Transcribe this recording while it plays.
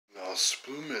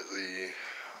Splumently,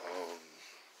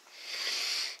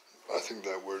 I think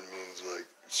that word means like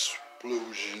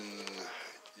explosion,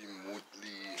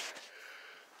 immediately.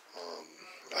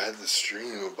 I had this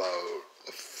dream about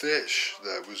a fish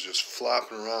that was just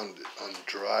flopping around on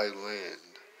dry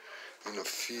land in a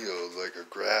field, like a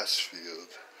grass field.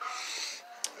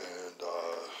 And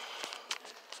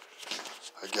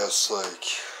I guess like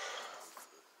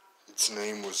its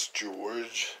name was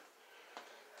George.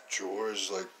 George,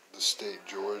 like the state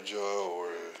Georgia,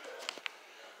 or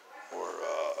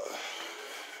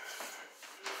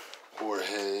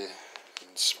Jorge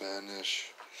in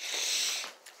Spanish.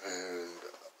 And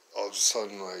all of a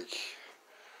sudden, like,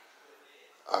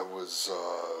 I was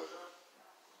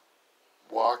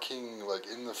walking, like,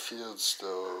 in the field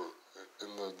still,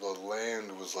 and the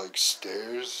land was like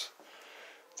stairs.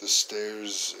 The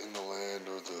stairs in the land,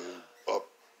 or the up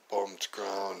bumped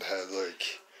ground, had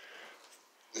like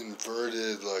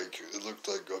inverted, like it looked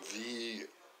like a V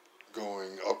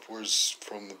going upwards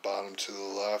from the bottom to the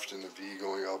left, and a V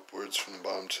going upwards from the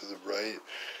bottom to the right.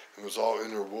 It was all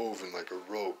interwoven like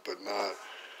a rope, but not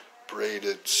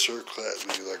braided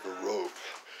circularly like a rope.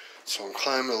 So I'm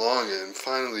climbing along it, and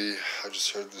finally I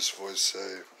just heard this voice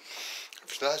say,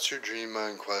 if that's your dream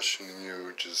mind questioning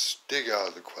you, just dig out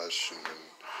of the question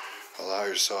and allow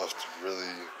yourself to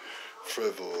really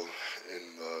frivol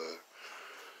in the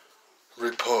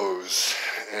repose.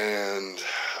 And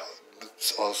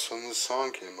it's also when the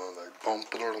song came on, like bum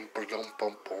bum bum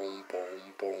bum bum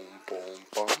bum bum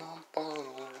bum bum,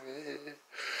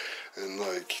 and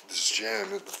like this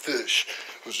jam at the fish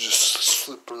was just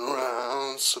slipping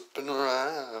around,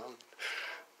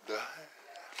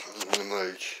 and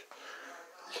like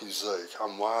he's like,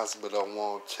 I'm wise but I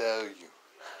won't tell you.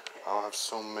 I have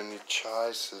so many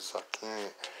choices I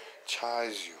can't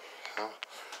chise you, huh?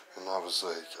 And I was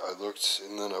like, I looked,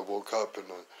 and then I woke up, and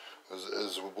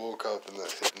as I woke up in that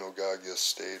hypnagogia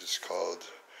state, it's called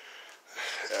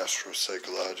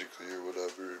astropsychologically or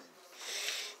whatever.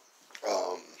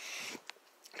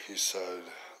 He said,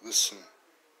 listen.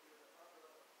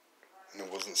 And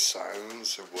it wasn't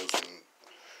silence, it wasn't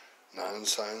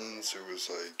non-silence, it was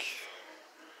like,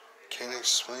 can't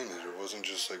explain it. It wasn't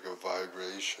just like a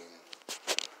vibration.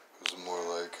 It was more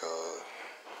like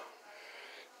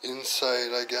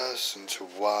insight, I guess, into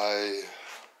why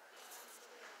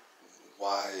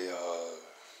I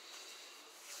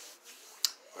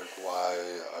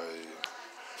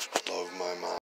love my mom.